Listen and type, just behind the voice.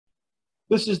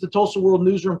This is the Tulsa World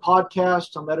Newsroom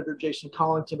podcast. I'm editor Jason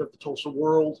Collington of the Tulsa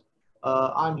World.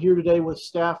 I'm here today with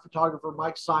staff photographer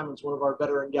Mike Simons, one of our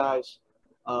veteran guys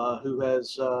who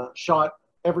has shot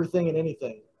everything and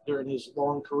anything during his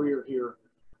long career here.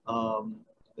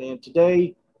 And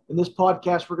today in this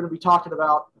podcast, we're going to be talking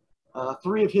about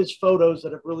three of his photos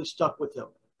that have really stuck with him.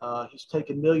 He's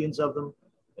taken millions of them,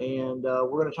 and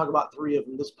we're going to talk about three of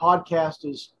them. This podcast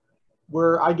is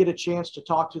where I get a chance to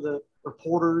talk to the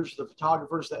reporters, the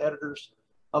photographers, the editors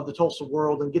of the Tulsa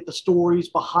World and get the stories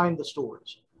behind the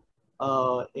stories.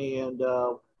 I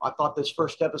thought this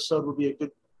first episode would be a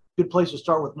good place to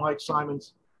start with Mike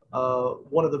Simons,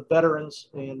 one of the veterans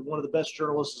and one of the best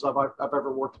journalists I've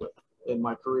ever worked with in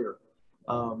my career.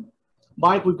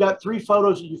 Mike, we've got three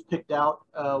photos that you've picked out.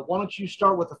 Why don't you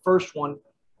start with the first one?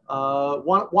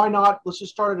 Why not? Let's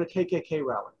just start at a KKK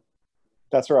rally.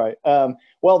 That's right.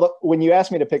 When you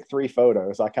asked me to pick three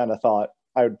photos, I kind of thought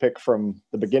I would pick from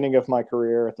the beginning of my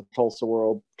career at the Tulsa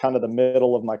World, kind of the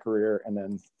middle of my career, and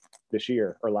then this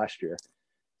year or last year.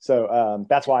 So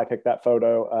that's why I picked that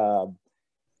photo.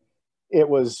 It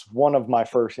was one of my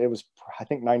first, it was, I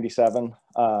think,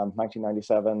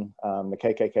 1997. The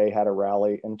KKK had a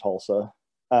rally in Tulsa.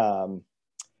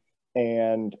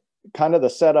 And kind of the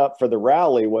setup for the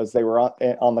rally was they were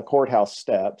on the courthouse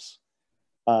steps.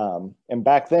 And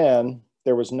back then,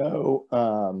 there was no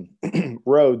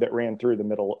road that ran through the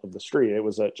middle of the street. It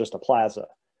was just a plaza.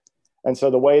 And so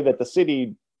the way that the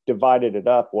city divided it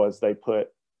up was they put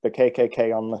the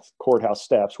KKK on the courthouse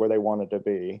steps where they wanted to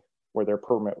be, where their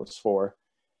permit was for.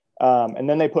 And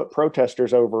then they put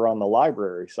protesters over on the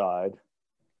library side.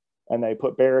 And they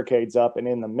put barricades up. And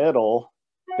in the middle,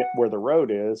 where the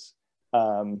road is,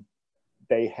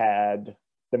 they had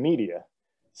the media.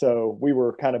 So we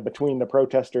were kind of between the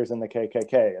protesters and the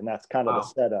KKK, and that's kind of the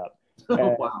setup.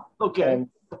 And, wow. Okay.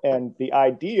 And the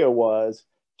idea was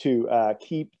to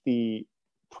keep the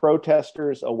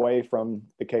protesters away from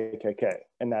the KKK,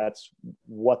 and that's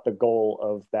what the goal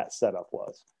of that setup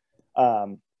was.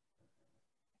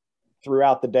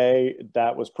 Throughout the day,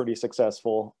 that was pretty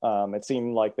successful. It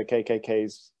seemed like the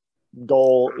KKK's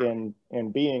goal in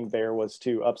being there was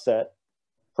to upset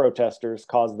protesters,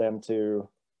 cause them to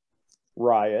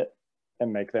riot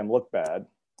and make them look bad.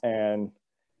 And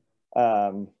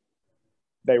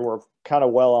they were kind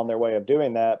of well on their way of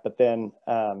doing that. But then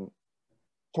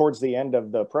towards the end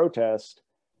of the protest,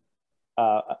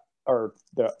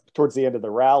 towards the end of the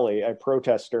rally, a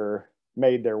protester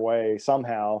made their way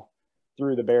somehow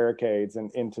through the barricades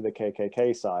and into the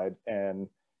KKK side. And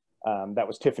that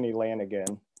was Tiffany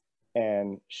Lanigan.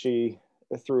 And she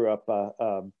threw up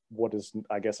what is,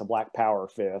 I guess, a Black Power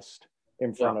fist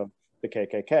in front of the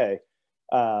KKK.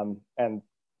 And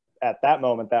at that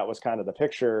moment, that was kind of the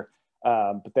picture.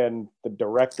 But then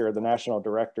the national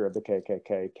director of the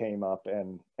KKK came up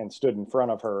and stood in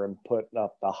front of her and put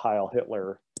up the Heil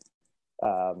Hitler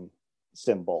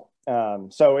symbol.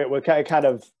 So it was kind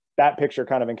of, that picture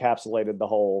kind of encapsulated the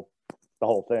whole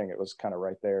thing. It was kind of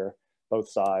right there, both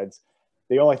sides.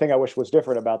 The only thing I wish was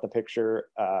different about the picture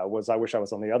was I wish I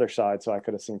was on the other side so I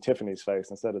could have seen Tiffany's face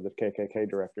instead of the KKK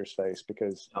director's face,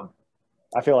 because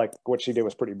I feel like what she did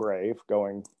was pretty brave,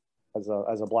 going as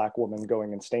a Black woman,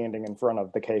 going and standing in front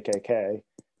of the KKK.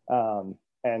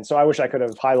 And so I wish I could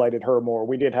have highlighted her more.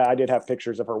 I did have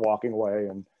pictures of her walking away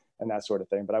and that sort of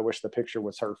thing, but I wish the picture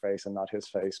was her face and not his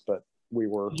face. But we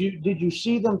were. Did you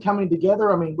see them coming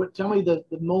together? I mean, tell me the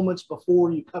moments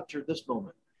before you captured this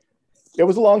moment. It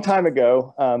was a long time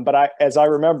ago, but as I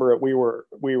remember it,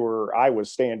 I was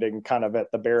standing kind of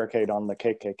at the barricade on the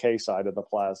KKK side of the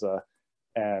plaza,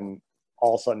 and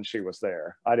all of a sudden she was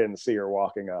there. I didn't see her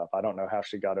walking up. I don't know how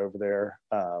she got over there.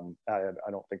 I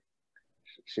don't think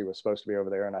she was supposed to be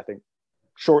over there. And I think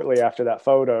shortly after that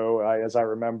photo, as I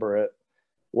remember it,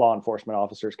 law enforcement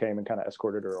officers came and kind of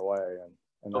escorted her away,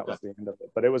 and that was the end of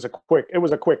it. But it was a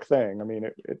quick thing. I mean,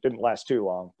 it didn't last too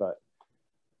long, but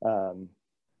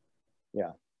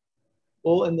yeah.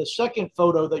 Well, in the second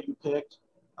photo that you picked,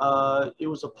 it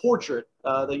was a portrait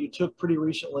that you took pretty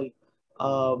recently.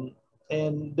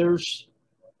 And there's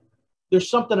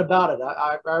something about it.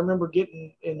 I remember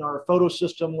getting in our photo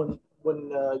system when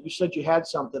you said you had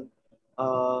something.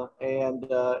 And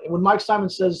when Mike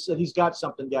Simons says that he's got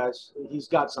something, guys, he's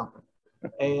got something.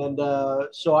 And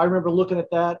so I remember looking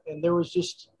at that, and there was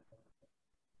just,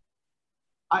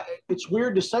 it's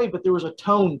weird to say, but there was a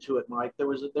tone to it, Mike. There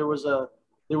was a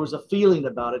feeling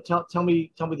about it. Tell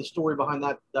me the story behind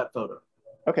that photo.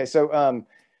 Okay, so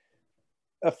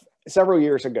several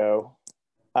years ago,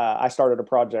 I started a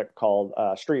project called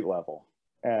Street Level,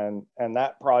 and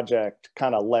that project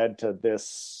kind of led to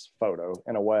this photo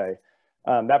in a way.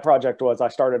 That project was, I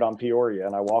started on Peoria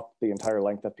and I walked the entire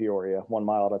length of Peoria 1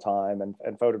 mile at a time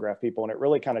and photographed people. And it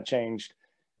really kind of changed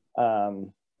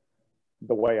the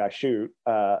way I shoot.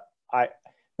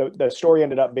 The story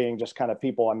ended up being just kind of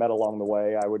people I met along the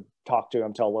way. I would talk to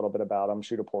them, tell a little bit about them,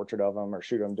 shoot a portrait of them, or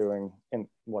shoot them doing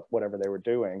whatever they were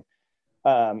doing.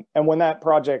 And when that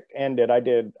project ended, I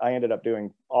ended up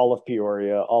doing all of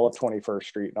Peoria, all of 21st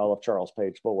Street, and all of Charles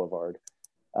Page Boulevard,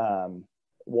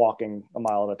 walking a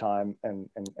mile at a time and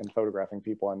photographing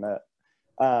people I met.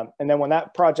 And then when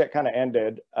that project kind of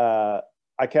ended, I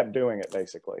kept doing it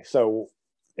basically. So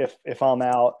if I'm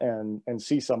out and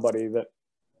see somebody that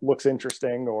looks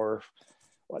interesting or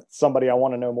somebody I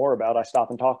want to know more about, I stop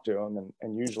and talk to them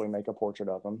and usually make a portrait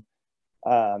of them.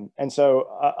 And so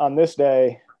on this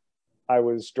day, I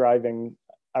was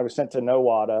sent to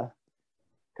Nowata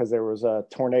because there was a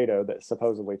tornado that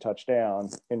supposedly touched down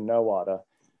in Nowata.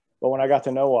 But when I got to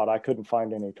Nowata, I couldn't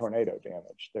find any tornado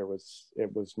damage.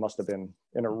 Must have been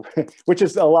which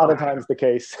is a lot of times the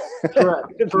case.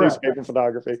 Correct. in newspaper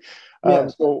photography.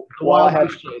 Yes. So while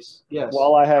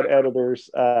I had editors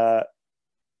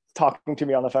talking to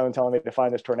me on the phone, telling me to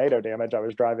find this tornado damage, I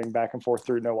was driving back and forth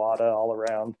through Nowata all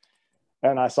around.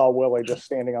 And I saw Willie just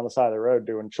standing on the side of the road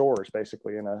doing chores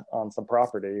basically on some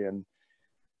property. And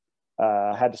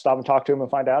had to stop and talk to him and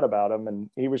find out about him. And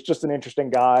he was just an interesting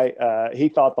guy. He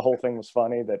thought the whole thing was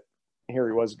funny that here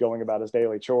he was going about his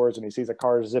daily chores and he sees a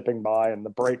car zipping by and the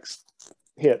brakes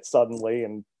hit suddenly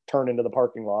and turn into the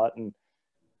parking lot. And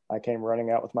I came running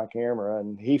out with my camera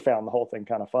and he found the whole thing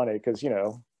kind of funny because,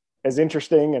 as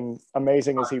interesting and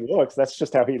amazing as he looks, that's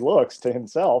just how he looks to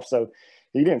himself. So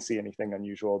he didn't see anything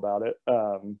unusual about it.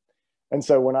 And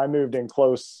so when I moved in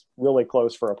really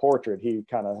close for a portrait, he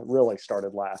kind of really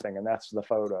started laughing, and that's the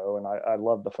photo. And I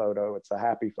love the photo. It's a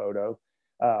happy photo.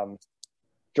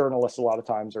 Journalists a lot of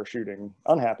times are shooting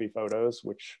unhappy photos,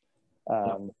 which,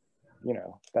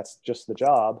 that's just the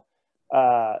job.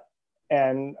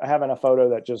 And having a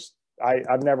photo that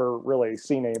I've never really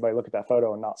seen anybody look at that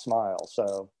photo and not smile.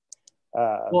 So,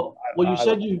 you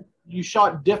said you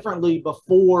shot differently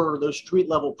before those street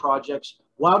level projects.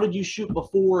 How did you shoot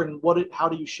before, and how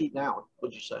do you shoot now,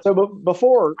 would you say? So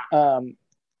before,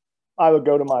 I would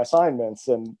go to my assignments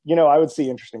and, I would see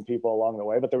interesting people along the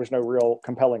way, but there was no real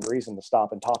compelling reason to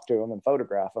stop and talk to them and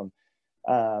photograph them.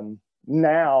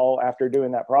 Now, after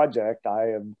doing that project,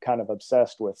 I am kind of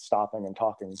obsessed with stopping and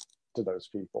talking to those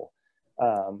people.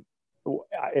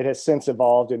 It has since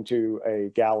evolved into a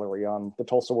gallery on the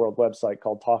Tulsa World website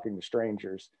called Talking to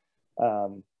Strangers.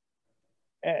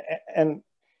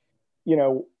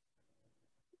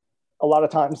 A lot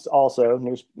of times also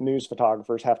news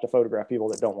photographers have to photograph people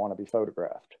that don't want to be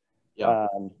photographed. Yeah.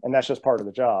 And that's just part of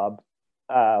the job.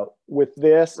 With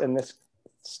this and this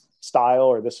style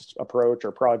or this approach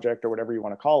or project or whatever you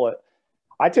want to call it,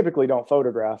 I typically don't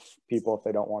photograph people if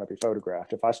they don't want to be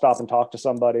photographed. If I stop and talk to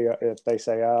somebody, if they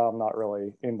say, "Oh, I'm not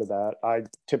really into that," I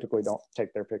typically don't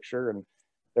take their picture and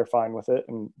they're fine with it.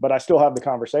 But I still have the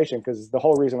conversation because the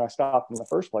whole reason I stopped in the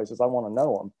first place is I want to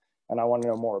know them and I want to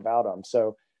know more about them.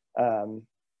 So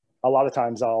a lot of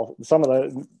times some of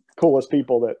the coolest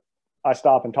people that I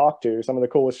stop and talk to, some of the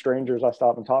coolest strangers I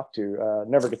stop and talk to,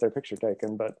 never get their picture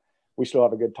taken, but we still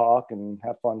have a good talk and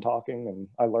have fun talking and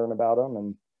I learn about them.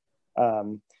 And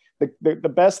the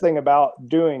best thing about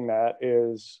doing that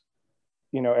is,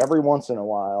 every once in a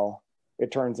while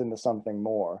it turns into something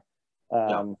more.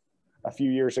 A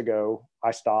few years ago,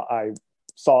 I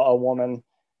saw a woman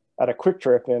at a Quick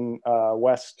Trip in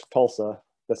West Tulsa,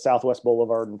 the Southwest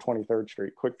Boulevard and 23rd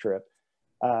Street Quick Trip.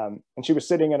 And she was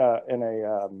sitting in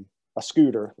a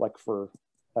scooter, like for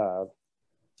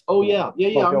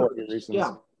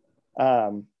reasons.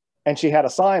 And she had a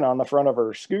sign on the front of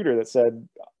her scooter that said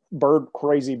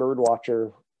crazy bird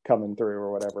watcher coming through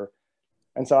or whatever.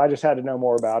 And so I just had to know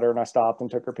more about her and I stopped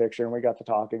and took her picture and we got to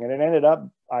talking and it ended up,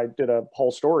 I did a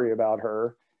whole story about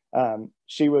her.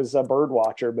 She was a bird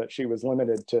watcher, but she was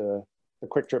limited to the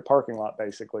Quick Trip parking lot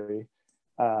basically.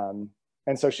 And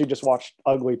so she just watched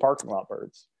ugly parking lot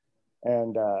birds.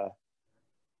 And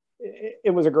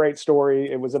it was a great story.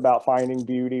 It was about finding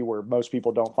beauty where most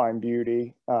people don't find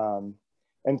beauty. And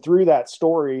through that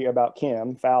story about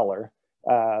Kim Fowler,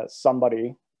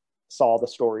 somebody saw the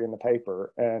story in the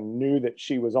paper and knew that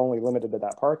she was only limited to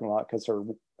that parking lot because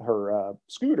her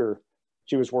scooter,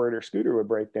 she was worried her scooter would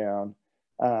break down.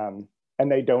 And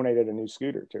they donated a new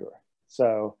scooter to her.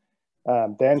 So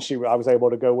then I was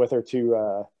able to go with her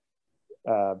to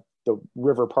the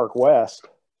River Park West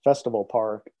Festival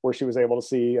Park, where she was able to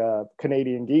see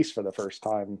Canadian geese for the first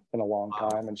time in a long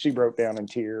time. And she broke down in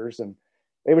tears and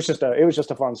it was just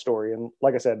a fun story. And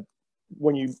like I said,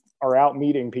 when you are out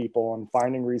meeting people and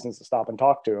finding reasons to stop and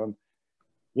talk to them,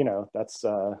 you know, that's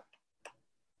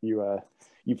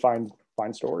you find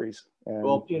stories. And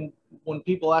well, when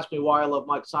people ask me why I love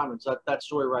Mike Simons, that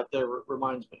story right there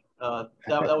reminds me.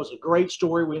 That was a great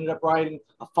story. We ended up writing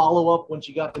a follow-up when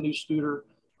she got the new scooter.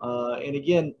 And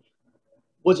again,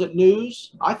 was it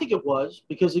news? I think it was,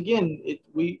 because again,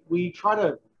 we try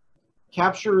to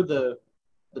capture the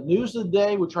news of the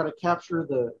day. We try to capture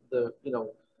the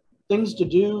things to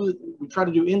do. We try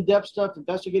to do in-depth stuff,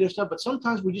 investigative stuff, but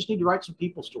sometimes we just need to write some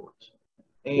people stories.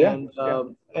 And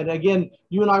and again,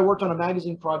 you and I worked on a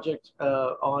magazine project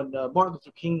on Martin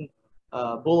Luther King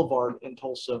Boulevard in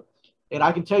Tulsa. And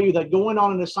I can tell you that going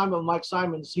on an assignment with Mike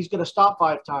Simons, he's going to stop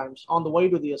 5 times on the way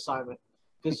to the assignment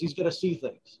because he's going to see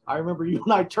things. I remember you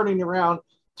and I turning around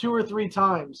 2 or 3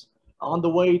 times on the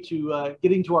way to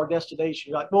getting to our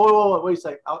destination. You're like, whoa, wait a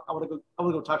second. I want to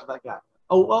go talk to that guy.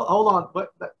 Oh, well, hold on.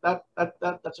 But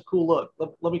that's a cool look.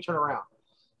 Let me turn around.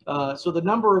 So the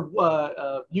number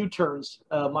of U-turns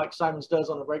Mike Simons does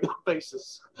on a regular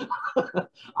basis,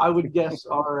 I would guess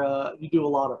are you do a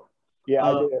lot of them. Yeah,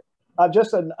 I do.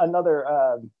 Just another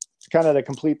kind of to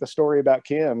complete the story about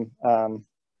Kim.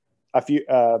 A few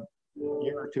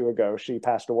year or 2 ago, she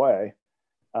passed away,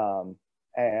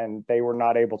 and they were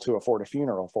not able to afford a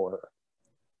funeral for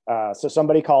her. So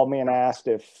somebody called me and asked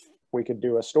if we could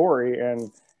do a story,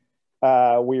 and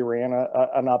we ran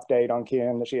an update on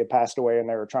Kim that she had passed away, and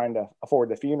they were trying to afford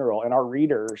the funeral, and our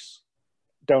readers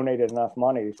donated enough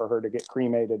money for her to get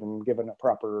cremated and given a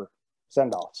proper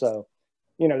send-off. So,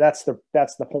 you know, that's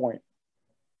the point.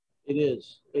 It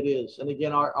is. And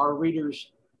again, our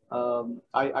readers,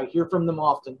 I hear from them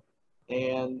often,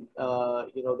 and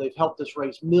they've helped us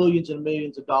raise millions and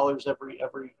millions of dollars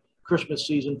every Christmas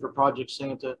season for Project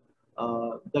Santa.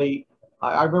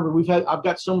 I remember I've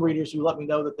got some readers who let me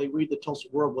know that they read the Tulsa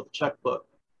World with a checkbook,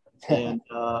 and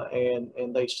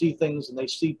they see things and they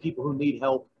see people who need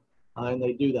help, and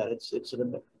they do that. This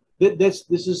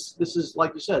is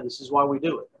like you said, this is why we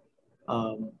do it.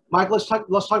 Mike, let's talk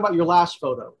about your last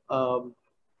photo.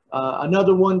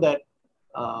 Another one that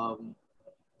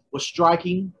was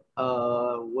striking,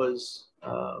 was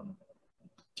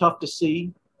tough to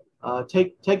see.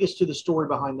 Take us to the story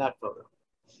behind that photo.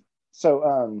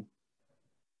 So,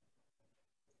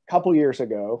 couple years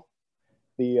ago,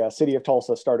 the city of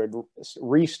Tulsa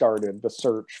restarted the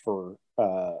search for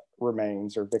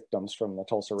remains or victims from the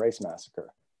Tulsa Race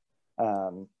Massacre.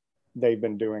 They've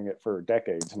been doing it for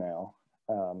decades now,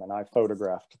 and I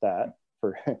photographed that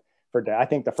for I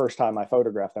think the first time I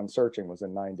photographed them searching was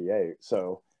in '98.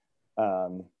 So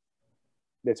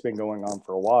it's been going on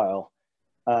for a while,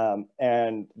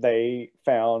 and they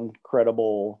found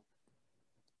credible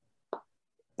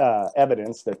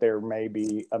evidence that there may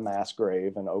be a mass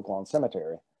grave in Oaklawn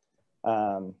Cemetery,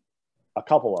 a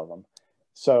couple of them.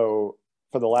 So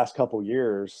for the last couple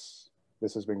years,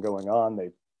 this has been going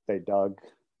on. They dug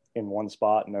in one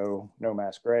spot, no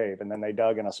mass grave, and then they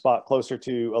dug in a spot closer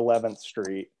to 11th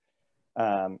Street,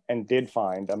 and did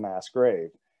find a mass grave.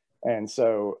 And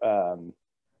so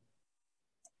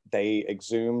they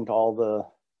exhumed all the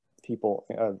people,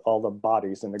 all the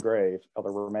bodies in the grave, all the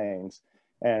remains,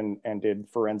 and did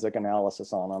forensic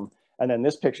analysis on them. And then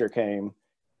this picture came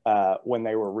when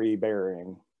they were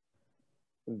reburying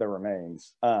the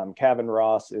remains. Kevin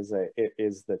Ross is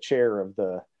the chair of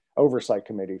the oversight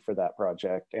committee for that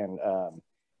project, and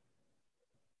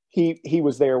he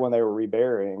was there when they were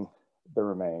reburying the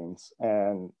remains,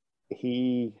 and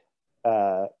he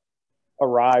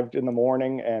arrived in the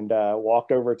morning and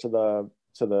walked over to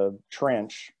the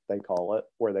trench, they call it,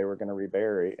 where they were going to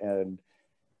rebury, and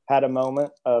had a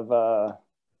moment of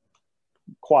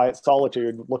quiet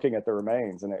solitude looking at the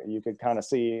remains. And you could kind of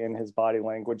see in his body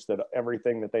language that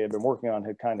everything that they had been working on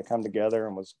had kind of come together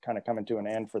and was kind of coming to an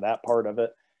end for that part of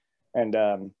it. And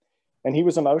he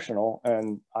was emotional,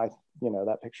 and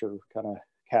that picture kind of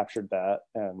captured that.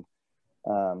 And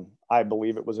I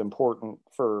believe it was important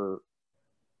for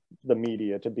the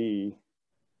media to be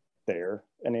there,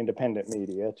 an independent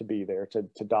media to be there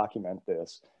to document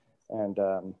this. And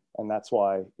that's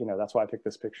why I picked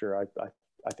this picture.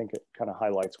 I think it kind of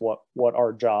highlights what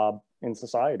our job in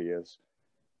society is.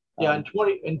 Yeah, in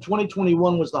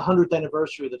 2021 was the 100th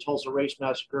anniversary of the Tulsa Race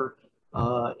Massacre,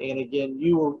 and again,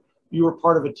 you were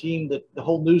part of a team that the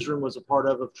whole newsroom was a part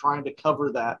of trying to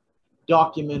cover that,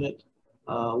 document it,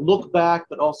 look back,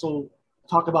 but also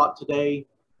talk about today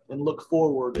and look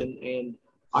forward. And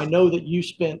I know that you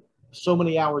spent so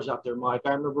many hours out there, Mike.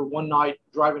 I remember one night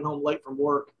driving home late from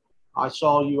work, I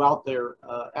saw you out there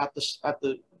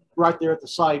right there at the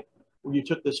site where you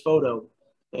took this photo.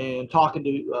 and talking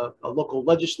to a local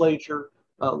legislator,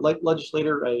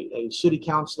 a city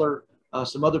councilor,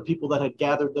 some other people that had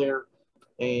gathered there,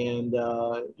 and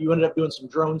you ended up doing some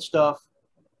drone stuff,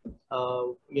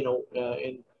 and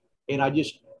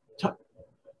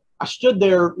I stood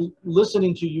there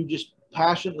listening to you just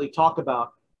passionately talk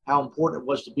about how important it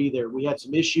was to be there. We had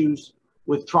some issues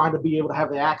with trying to be able to have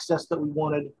the access that we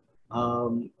wanted,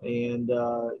 and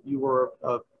you were,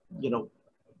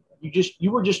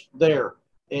 you were just there.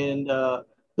 And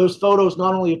those photos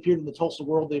not only appeared in the Tulsa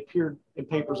World, they appeared in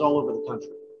papers all over the country.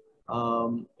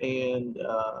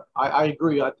 I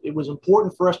agree. It was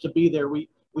important for us to be there. We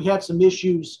had some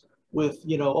issues with,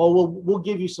 oh, we'll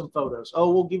give you some photos.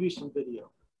 Oh, we'll give you some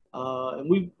video. And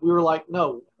we were like,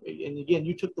 no. And again,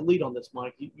 you took the lead on this,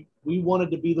 Mike. We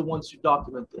wanted to be the ones who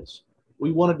document this.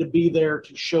 We wanted to be there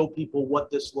to show people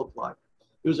what this looked like.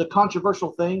 It was a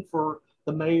controversial thing for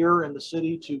the mayor and the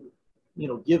city to,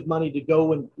 give money to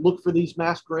go and look for these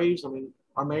mass graves. I mean,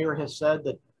 our mayor has said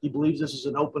that he believes this is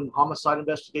an open homicide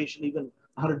investigation, even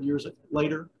 100 years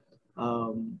later.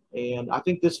 And I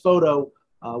think this photo,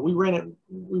 we ran it,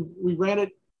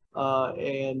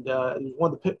 and it was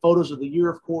one of the photos of the year,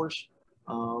 of course.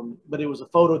 But it was a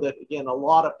photo that, again, a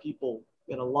lot of people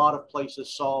in a lot of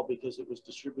places saw because it was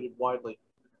distributed widely.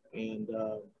 And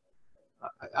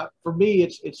for me,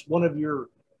 it's one of your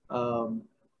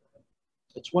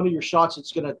shots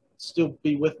that's going to still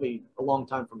be with me a long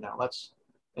time from now. That's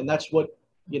what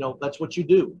you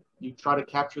do. You try to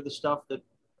capture the stuff that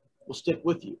will stick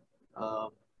with you.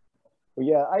 Well,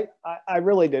 yeah, I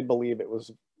really did believe it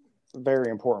was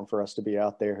very important for us to be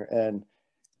out there. And,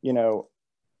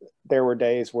 there were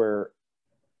days where,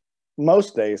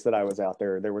 most days that I was out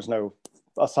there, there was no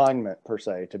assignment per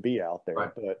se to be out there.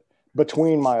 Right. But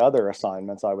between my other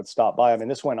assignments, I would stop by. I mean,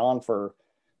 this went on for,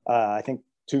 I think,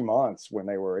 2 months when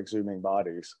they were exhuming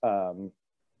bodies.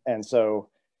 And so,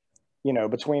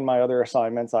 between my other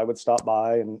assignments, I would stop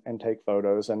by and take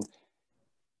photos. And,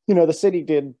 the city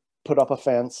did put up a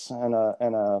fence and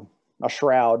a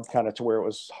shroud kind of to where it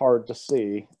was hard to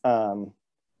see.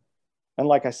 And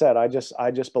like I said, I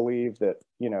just believe that,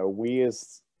 we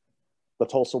as the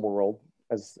Tulsa World,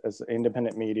 as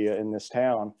independent media in this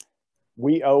town,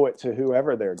 we owe it to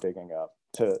whoever they're digging up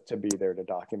to be there to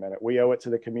document it. We owe it to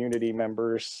the community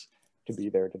members to be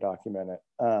there to document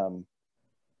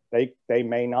it. They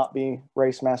may not be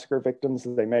race massacre victims.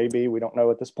 They may be. We don't know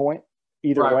at this point.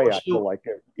 Either Right, way, I feel like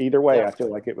it. Either way, yeah. I feel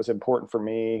like it was important for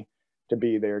me to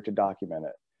be there to document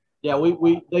it. Yeah,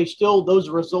 those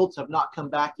results have not come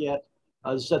back yet.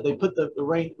 As I said, they put the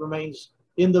remains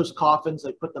in those coffins.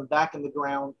 They put them back in the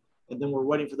ground, and then we're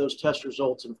waiting for those test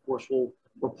results. And of course, we'll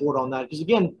report on that. Because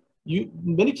again,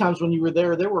 many times when you were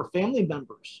there were family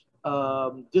members,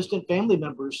 distant family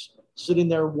members, sitting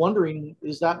there wondering,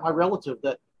 is that my relative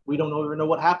that we don't even know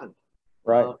what happened?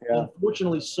 Right. Yeah.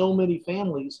 Unfortunately, so many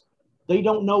families, they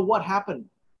don't know what happened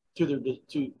to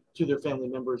their family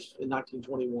members in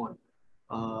 1921.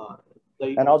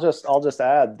 And I'll just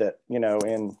add that,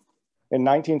 in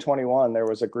 1921, there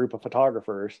was a group of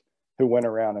photographers who went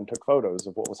around and took photos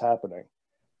of what was happening.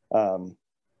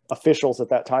 Officials at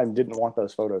that time didn't want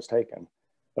those photos taken.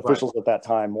 Officials at that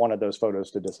time wanted those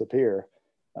photos to disappear.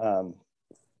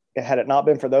 Had it not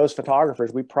been for those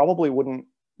photographers, we probably wouldn't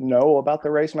know about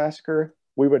the race massacre.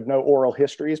 We would know oral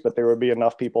histories, but there would be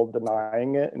enough people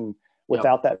denying it and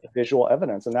without that visual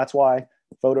evidence. And that's why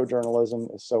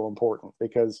photojournalism is so important,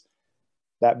 because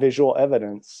that visual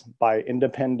evidence by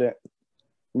independent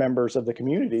members of the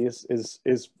community is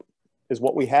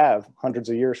what we have hundreds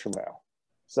of years from now.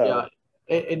 So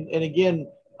yeah, and again,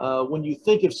 when you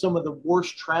think of some of the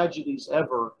worst tragedies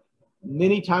ever,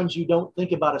 many times you don't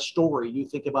think about a story, you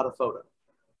think about a photo.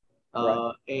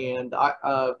 Right. And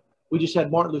we just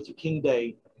had Martin Luther King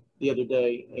Day the other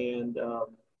day, and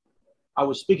I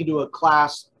was speaking to a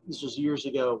class, this was years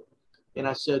ago, and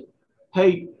I said,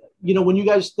 hey, when you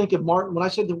guys think of Martin, when I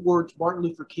said the words Martin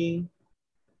Luther King,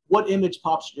 what image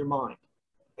pops in your mind?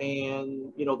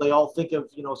 And, they all think of,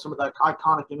 some of the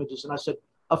iconic images. And I said,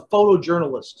 a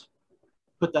photojournalist,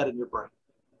 put that in your brain.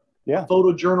 Yeah. A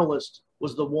photojournalist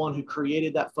was the one who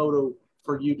created that photo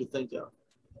for you to think of.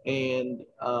 And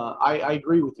I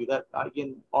agree with you that,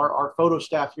 again, our photo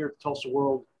staff here at the Tulsa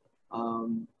World,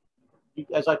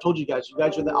 as I told you guys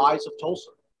are the eyes of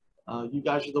Tulsa. You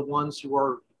guys are the ones who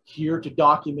are here to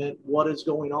document what is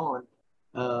going on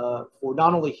for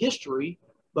not only history,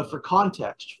 but for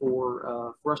context,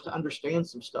 for us to understand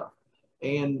some stuff.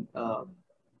 And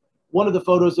one of the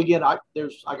photos, again, I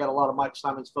got a lot of Mike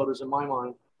Simons photos in my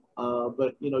mind,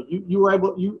 but you were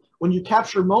able, when you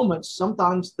capture moments,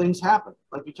 sometimes things happen.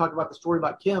 Like you talked about the story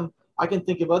about Kim, I can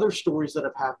think of other stories that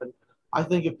have happened. I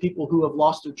think of people who have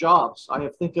lost their jobs. I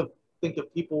have think of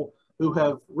people who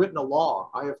have written a law.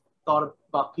 I have thought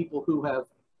about people who have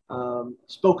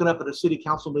spoken up at a city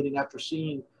council meeting after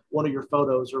seeing one of your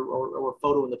photos or a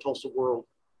photo in the Tulsa World.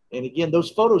 And again,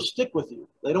 those photos stick with you.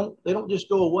 They don't just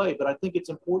go away. But I think it's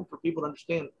important for people to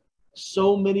understand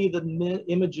so many of the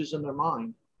images in their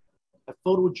mind. A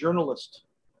photojournalist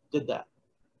did that.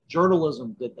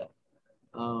 Journalism did that.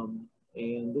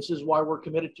 And this is why we're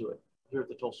committed to it here at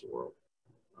the Tulsa World.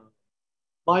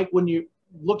 Mike, when you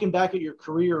looking back at your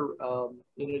career,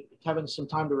 having some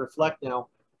time to reflect now,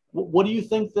 what do you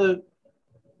think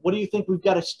we've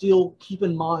got to still keep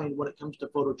in mind when it comes to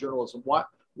photojournalism?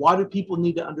 Why do people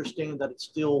need to understand that it's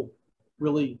still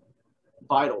really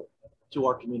vital to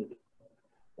our community?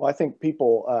 Well, I think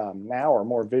people now are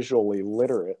more visually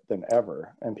literate than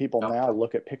ever, and people now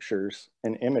look at pictures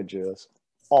and images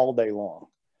all day long.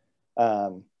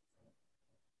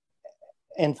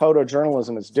 And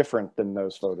photojournalism is different than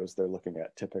those photos they're looking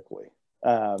at typically.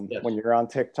 Yes. When you're on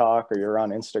TikTok or you're on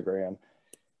Instagram,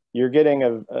 you're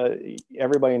getting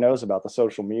everybody knows about the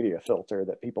social media filter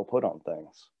that people put on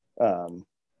things.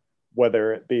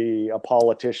 Whether it be a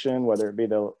politician, whether it be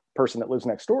the person that lives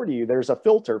next door to you, there's a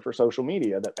filter for social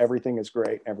media that everything is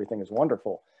great, everything is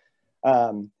wonderful.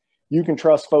 You can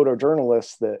trust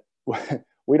photojournalists that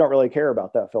we don't really care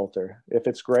about that filter. If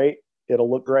it's great, it'll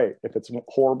look great. If it's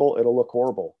horrible, it'll look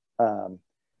horrible.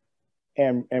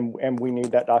 And we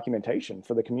need that documentation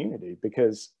for the community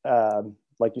because,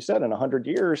 like you said, in 100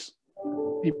 years,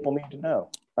 people need to know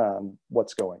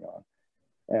what's going on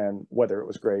and whether it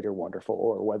was great or wonderful,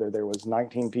 or whether there was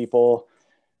 19 people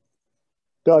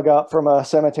dug up from a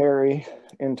cemetery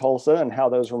in Tulsa and how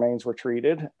those remains were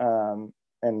treated, and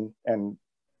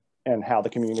how the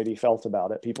community felt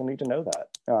about it. People need to know that.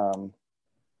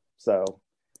 So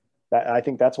I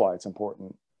think that's why it's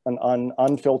important. An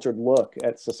unfiltered look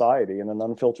at society and an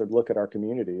unfiltered look at our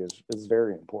community is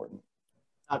very important.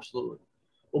 Absolutely.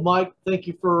 Well, Mike, thank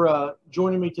you for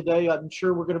joining me today. I'm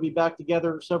sure we're going to be back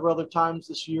together several other times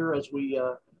this year as we,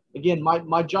 again,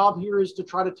 my job here is to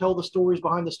try to tell the stories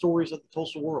behind the stories of the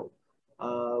Tulsa World.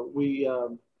 We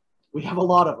have a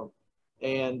lot of them.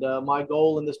 And my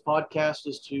goal in this podcast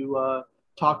is to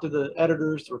talk to the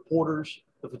editors, the reporters,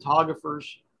 the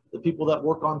photographers, the people that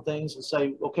work on things and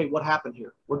say, okay, what happened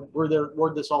here?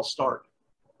 Where'd this all start?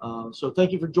 So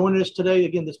thank you for joining us today.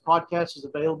 Again, this podcast is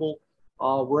available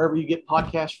wherever you get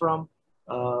podcasts from.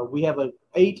 We have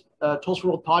 8 Tulsa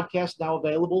World podcasts now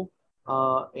available.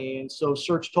 And so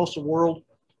search Tulsa World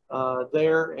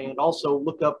there, and also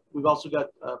look up, we've also got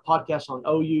podcasts on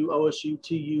OU, OSU,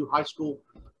 TU, high school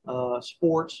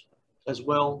sports as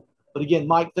well. But again,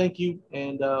 Mike, thank you,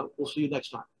 and we'll see you next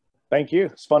time. Thank you.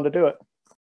 It's fun to do it.